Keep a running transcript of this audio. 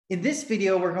In this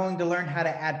video, we're going to learn how to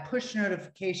add push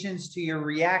notifications to your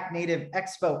React Native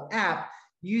Expo app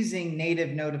using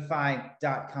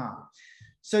nativenotify.com.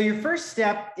 So your first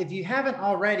step, if you haven't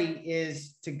already,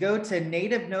 is to go to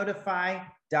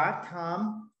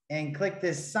nativenotify.com and click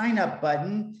this sign up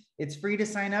button. It's free to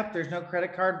sign up. There's no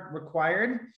credit card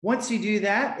required. Once you do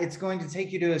that, it's going to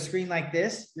take you to a screen like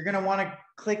this. You're going to want to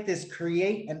click this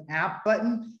create an app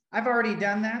button. I've already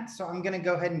done that, so I'm going to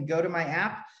go ahead and go to my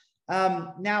app.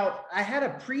 Now, I had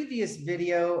a previous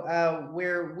video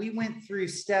where we went through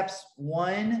steps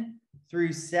 1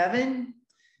 through 7.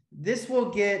 This will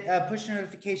get push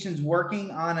notifications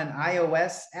working on an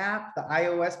iOS app, the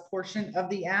iOS portion of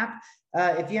the app.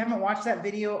 If you haven't watched that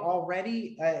video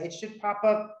already, it should pop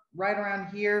up right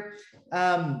around here.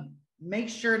 Make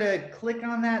sure to click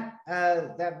on that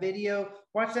video.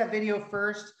 Watch that video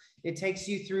first. It takes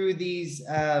you through these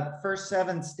first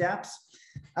 7 steps.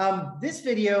 This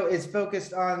video is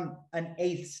focused on an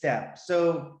 8th step.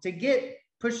 So to get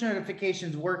push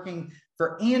notifications working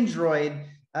for Android,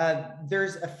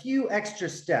 there's a few extra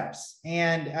steps,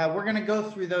 and we're going to go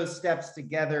through those steps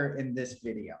together in this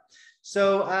video.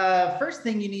 So first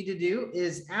thing you need to do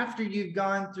is, after you've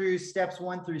gone through steps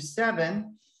 1 through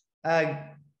 7,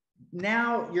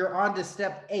 now you're on to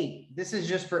step 8. This is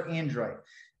just for Android.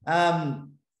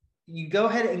 You go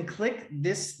ahead and click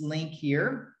this link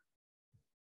here,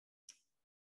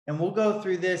 and we'll go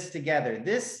through this together.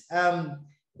 This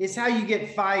is how you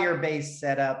get Firebase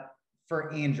set up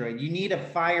for Android. You need a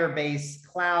Firebase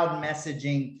cloud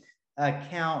messaging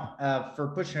account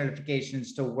for push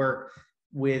notifications to work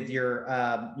with your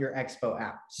Expo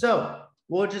app. So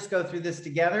we'll just go through this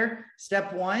together.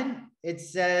 Step 1, it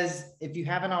says, if you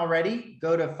haven't already,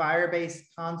 go to Firebase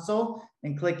console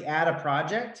and click add a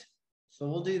project. So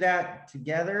we'll do that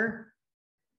together.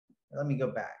 Let me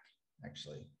go back,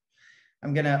 actually.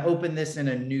 I'm going to open this in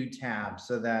a new tab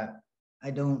so that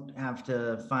I don't have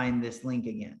to find this link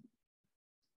again.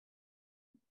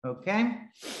 Okay.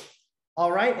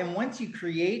 All right. And once you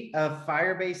create a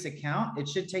Firebase account, it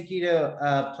should take you to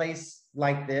a place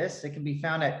like this. It can be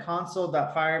found at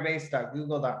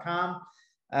console.firebase.google.com.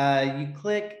 You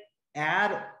click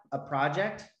add a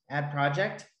project, add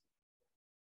project.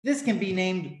 This can be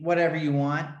named whatever you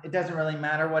want. It doesn't really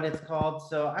matter what it's called.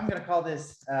 So I'm going to call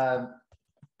this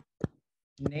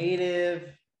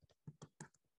Native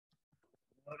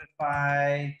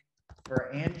Notify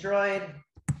for Android.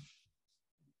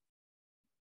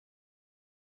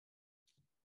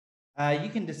 You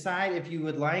can decide if you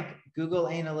would like Google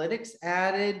Analytics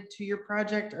added to your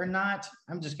project or not.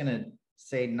 I'm just going to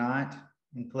say not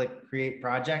and click create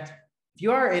project. If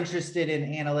you are interested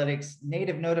in analytics,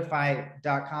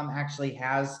 nativenotify.com actually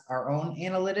has our own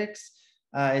analytics.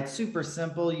 It's super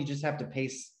simple. You just have to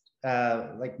paste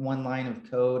like one line of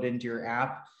code into your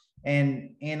app,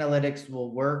 and analytics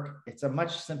will work. It's a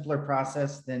much simpler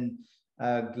process than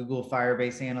Google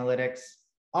Firebase Analytics.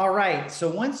 All right, so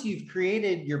once you've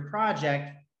created your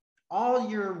project, all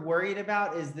you're worried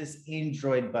about is this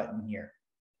Android button here.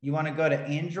 You want to go to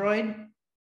Android.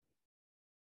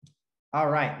 All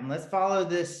right, and let's follow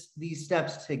these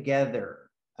steps together.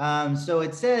 So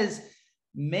it says,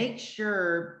 make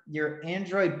sure your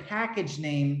Android package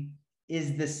name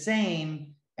is the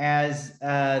same as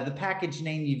the package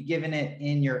name you've given it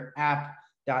in your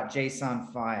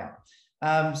app.json file.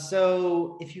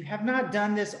 So if you have not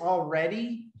done this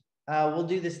already, we'll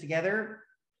do this together.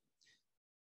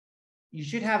 You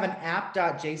should have an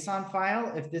app.json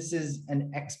file if this is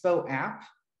an Expo app.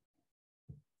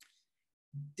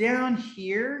 Down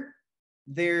here,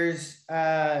 there's,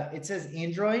 it says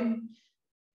Android.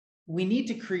 We need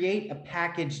to create a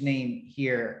package name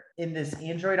here in this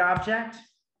Android object.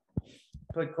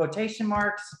 Put quotation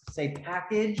marks, say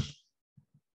package.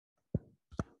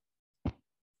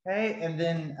 Okay, and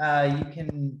then you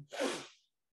can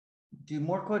do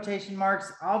more quotation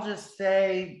marks. I'll just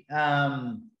say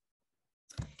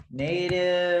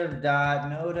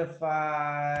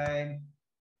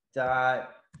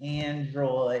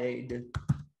native.notify.android.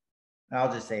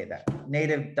 I'll just say that,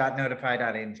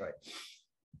 native.notify.android.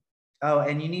 Oh,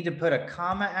 and you need to put a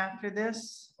comma after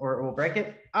this or it will break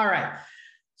it. All right,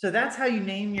 so that's how you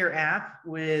name your app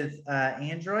with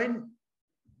Android.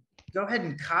 Go ahead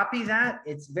and copy that.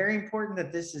 It's very important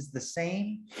that this is the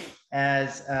same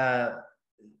as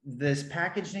this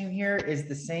package name here is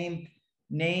the same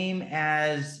name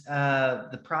as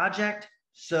the project.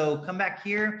 So come back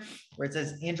here where it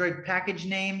says Android package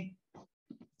name,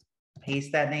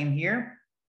 paste that name here.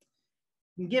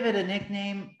 You can give it a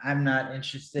nickname. I'm not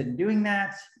interested in doing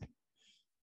that.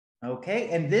 Okay,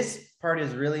 and this part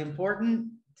is really important.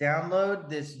 Download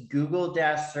this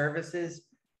Google-Services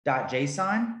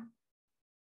 .json.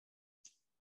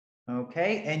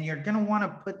 Okay, and you're gonna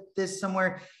wanna put this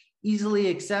somewhere easily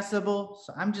accessible.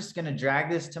 So I'm just gonna drag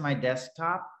this to my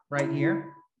desktop right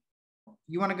here.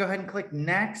 You wanna go ahead and click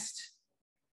next.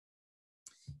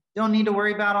 Don't need to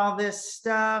worry about all this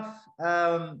stuff.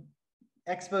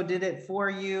 Expo did it for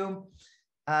you.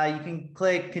 You can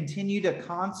click continue to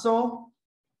console.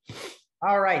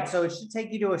 All right, so it should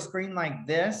take you to a screen like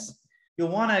this. You'll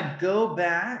wanna go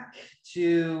back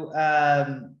to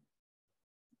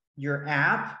your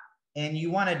app, and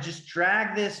you wanna just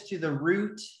drag this to the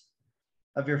root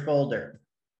of your folder.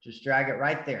 Just drag it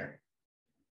right there,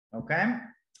 okay?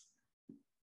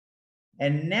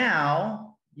 And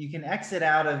now you can exit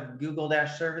out of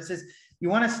Google-Services. You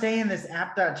wanna stay in this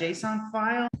app.json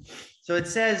file. So it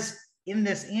says in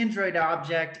this Android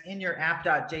object in your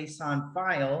app.json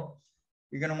file,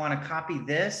 you're gonna wanna copy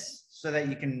this so that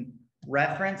you can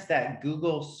reference that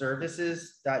Google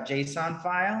services.json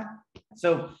file.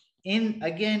 So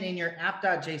again, in your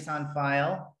app.json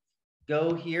file,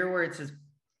 go here where it says,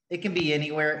 it can be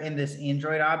anywhere in this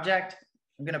Android object.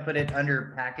 I'm gonna put it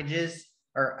under packages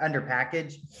or under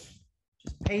package.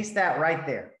 Just paste that right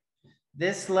there.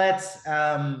 This lets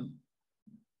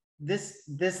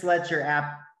this lets your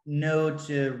app know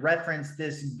to reference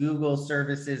this Google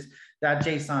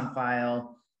services.json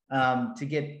file to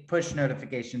get push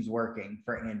notifications working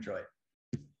for Android.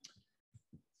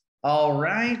 All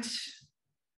right.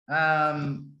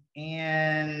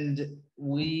 And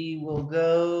we will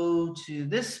go to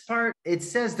this part. It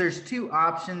says there's two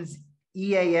options,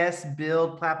 EAS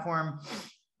build platform,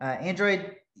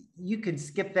 Android. You can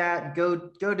skip that, go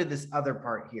to this other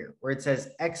part here where it says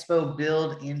Expo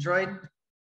build Android.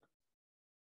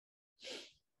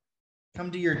 Come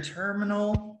to your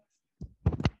terminal,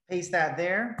 paste that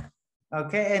there.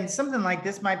 Okay, and something like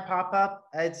this might pop up.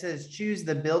 It says choose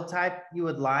the build type you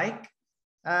would like,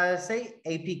 say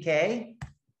APK.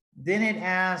 Then it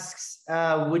asks,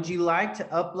 would you like to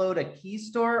upload a key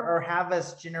store or have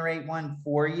us generate one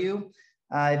for you?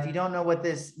 If you don't know what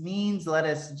this means, let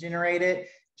us generate it.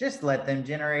 Just let them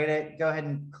generate it. Go ahead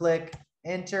and click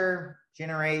enter,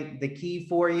 generate the key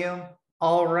for you.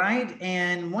 All right,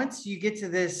 and once you get to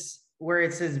this where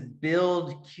it says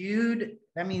build queued,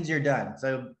 that means you're done.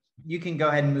 So you can go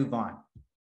ahead and move on.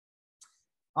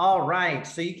 All right,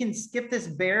 so you can skip this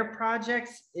bare project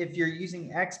if you're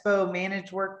using Expo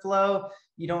managed workflow.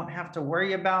 You don't have to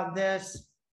worry about this,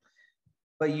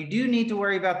 but you do need to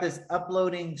worry about this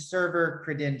uploading server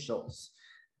credentials.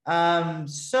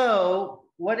 So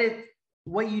what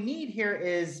you need here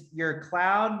is your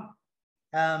cloud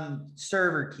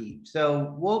server key.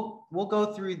 So we'll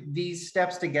go through these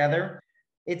steps together.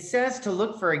 It says to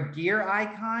look for a gear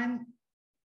icon.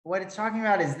 What it's talking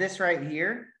about is this right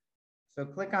here. So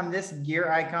click on this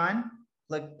gear icon,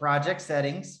 click project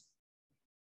settings.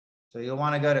 So you'll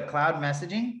want to go to cloud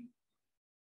messaging.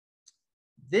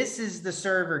 This is the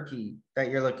server key that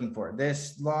you're looking for,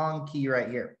 this long key right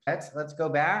here. Let's go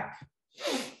back.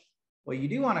 What you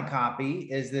do want to copy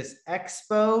is this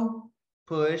Expo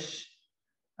push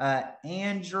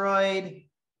Android,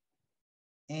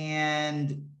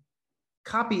 and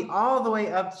copy all the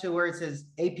way up to where it says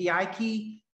API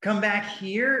key. Come back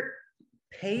here,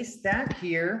 paste that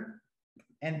here,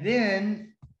 and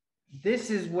then this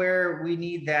is where we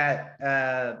need that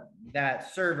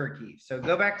that server key. So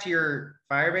go back to your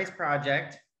Firebase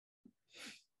project,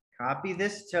 copy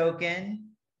this token,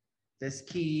 this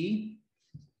key,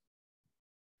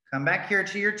 come back here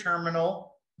to your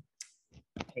terminal,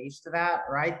 paste that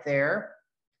right there,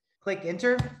 click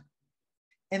enter,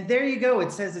 and there you go.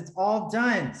 It says it's all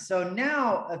done. So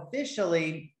now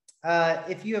officially,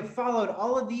 if you have followed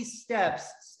all of these steps,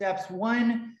 steps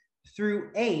 1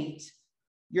 through 8,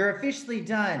 you're officially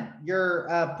done.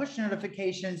 Your push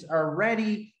notifications are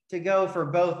ready to go for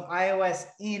both iOS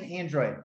and Android.